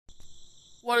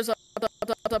What is up,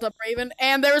 Raven?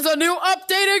 And there's a new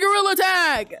updated Gorilla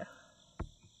Tag!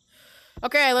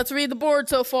 Okay, let's read the board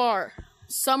so far.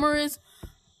 Summer in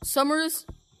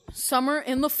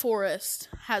the forest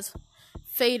has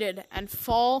faded and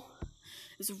fall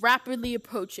is rapidly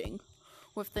approaching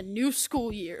with the new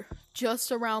school year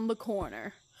just around the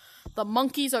corner. The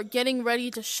monkeys are getting ready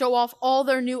to show off all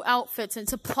their new outfits and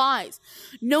supplies.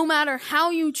 No matter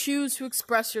how you choose to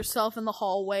express yourself in the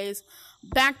hallways,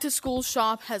 Back to School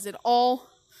Shop has it all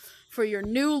for your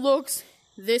new looks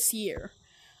this year.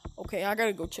 Okay, I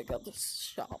gotta go check out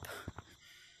this shop.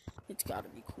 It's gotta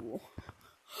be cool.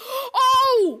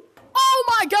 Oh! Oh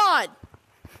my god!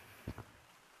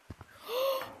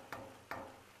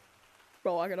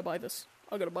 Bro, I gotta buy this.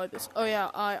 Oh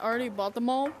yeah, I already bought them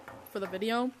all for the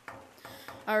video.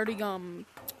 I already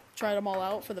tried them all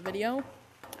out for the video.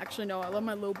 Actually, no, I let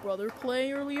my little brother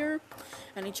play earlier,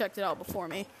 and he checked it out before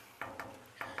me.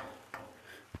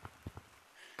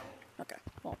 Okay,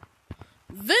 well,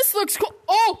 this looks cool.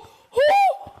 Oh,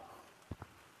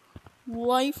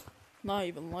 life, not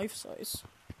even life size.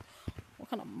 What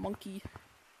kind of monkey?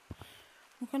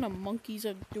 What kind of monkeys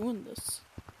are doing this?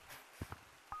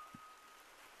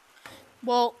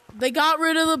 Well, they got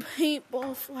rid of the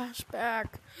paintball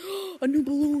flashback. A new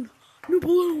balloon. New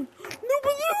balloon. New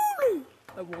balloon.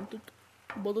 I want it.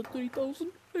 But at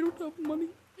 3,000, I don't have money.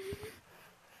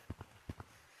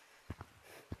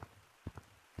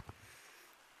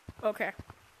 Okay.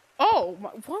 Oh,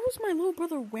 what was my little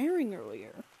brother wearing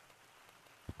earlier?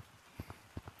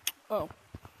 Oh.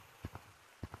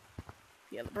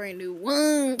 Yeah, the brand new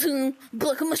 1, 2,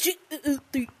 buckle my shit,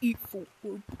 3, 4,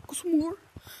 buckles more.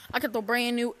 I got the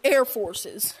brand new Air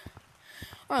Forces.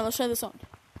 Alright, let's try this on.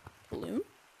 Balloon.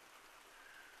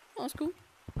 Oh, that's cool.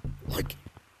 Like.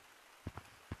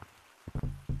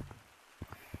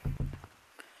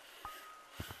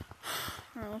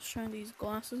 Alright, let's try these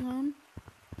glasses on.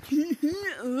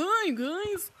 Hi,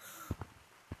 guys.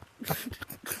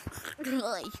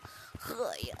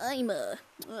 Hi,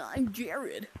 I'm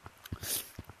Jared.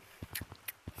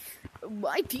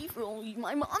 My teeth are only,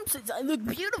 my mom says I look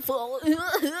beautiful. No.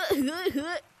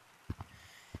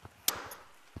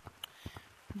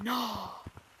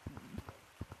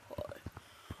 Hi,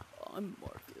 I'm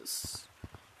Marcus.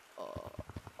 I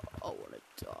wanna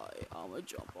die. I'm gonna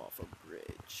jump off a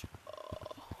bridge.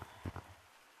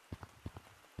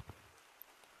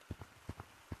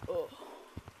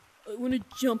 I wanna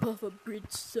jump off a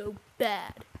bridge so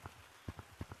bad.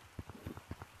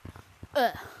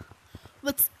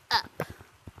 What's up?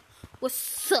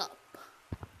 What's up?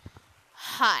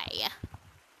 Hi.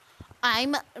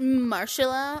 I'm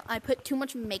Marshalla. I put too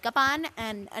much makeup on,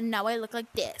 and now I look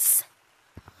like this.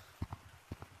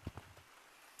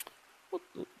 What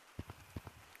the?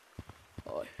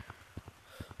 Hi.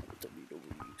 I'm a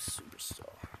WWE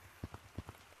superstar.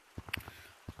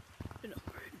 And I'm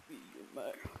ready to be your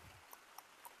man.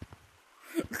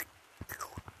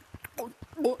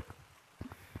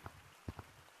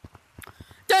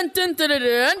 Dun dun dun dun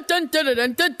dun dun dun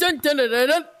dun dun dun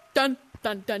dun dun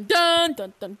dun dun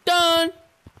dun dun dun.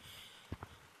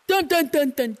 Dun dun dun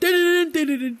dun dun dun dun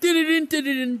dun dun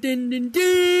dun dun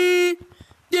dun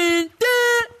dun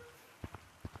dun.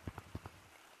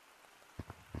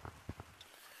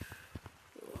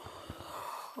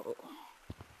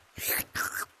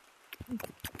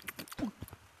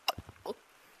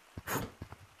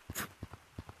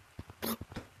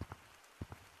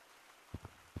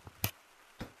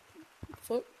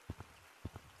 Fuck.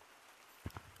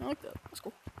 I like that. That's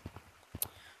cool.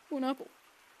 Ooh, an apple.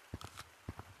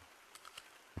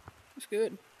 That's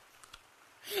good.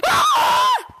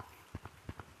 Ah!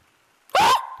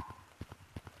 Ah!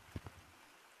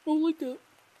 Oh, like that.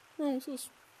 Oh, what's this?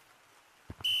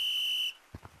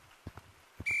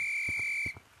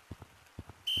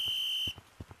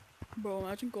 Bro,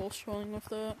 imagine ghost trolling with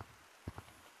that.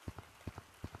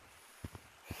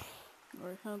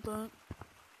 Already had that.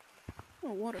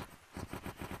 Oh, water.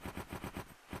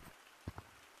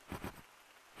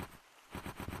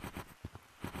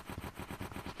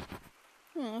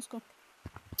 Oh, let's go.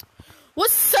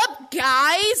 What's up,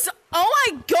 guys? Oh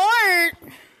my god!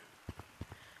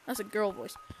 That's a girl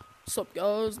voice. What's up,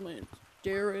 guys? My name's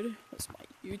Jared. That's my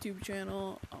YouTube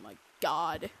channel. Oh my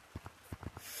god.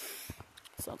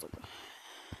 Sounds like a...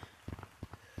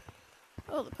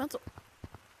 Oh, the pencil.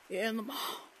 Yeah, and the...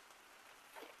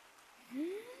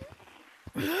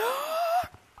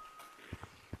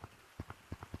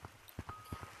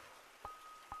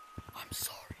 I'm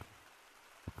sorry.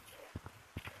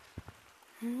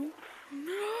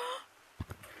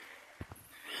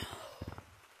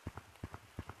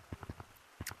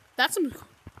 That's some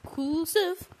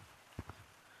inclusive.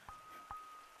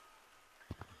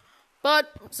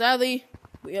 But sadly,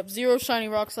 we have 0 shiny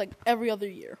rocks like every other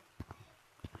year.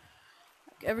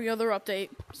 Like every other update,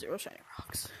 0 shiny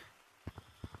rocks.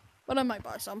 But I might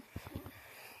buy some.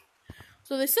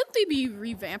 So they said they'd be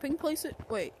revamping places.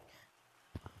 Wait.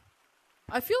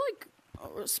 I feel like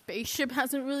a spaceship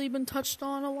hasn't really been touched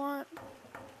on a lot.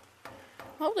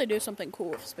 I hope they do something cool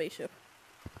with spaceship.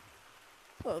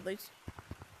 Oh,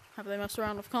 have they messed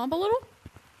around with comp a little?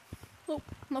 Oh,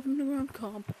 nothing new around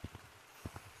comp.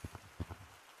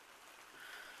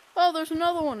 Oh, there's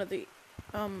another one of the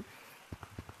I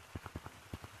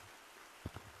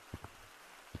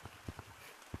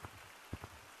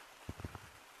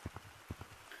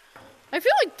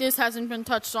feel like this hasn't been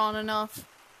touched on enough.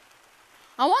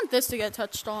 I want this to get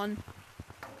touched on.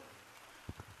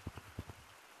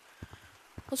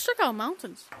 Let's check out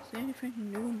mountains. Is there anything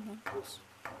new in mountains?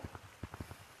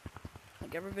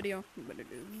 Like every video, I'm gonna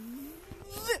do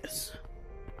this.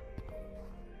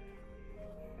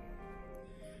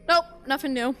 Nope,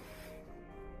 nothing new.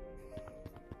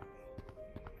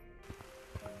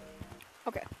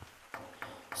 Okay.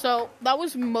 So, that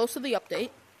was most of the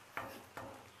update.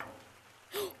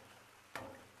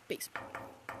 Basement.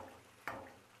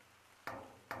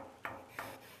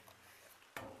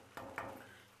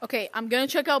 Okay, I'm gonna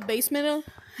check out basement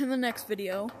in the next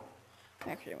video.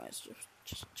 Actually, I might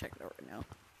just check it out right now.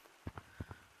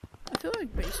 I feel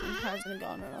like basement hasn't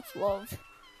gotten enough love.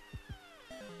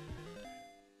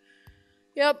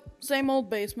 Yep, same old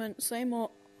basement, same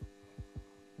old...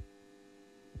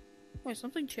 Wait,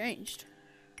 something changed.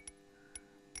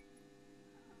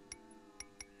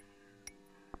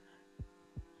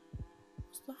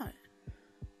 What's that?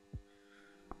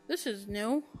 This is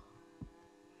new.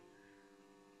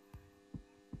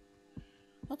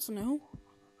 That's new.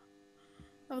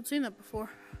 I haven't seen that before.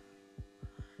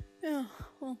 Yeah,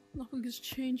 well, nothing has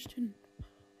changed in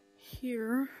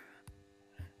here.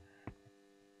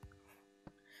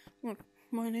 Look,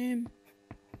 my name.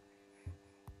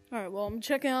 Alright, well, I'm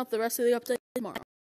checking out the rest of the update.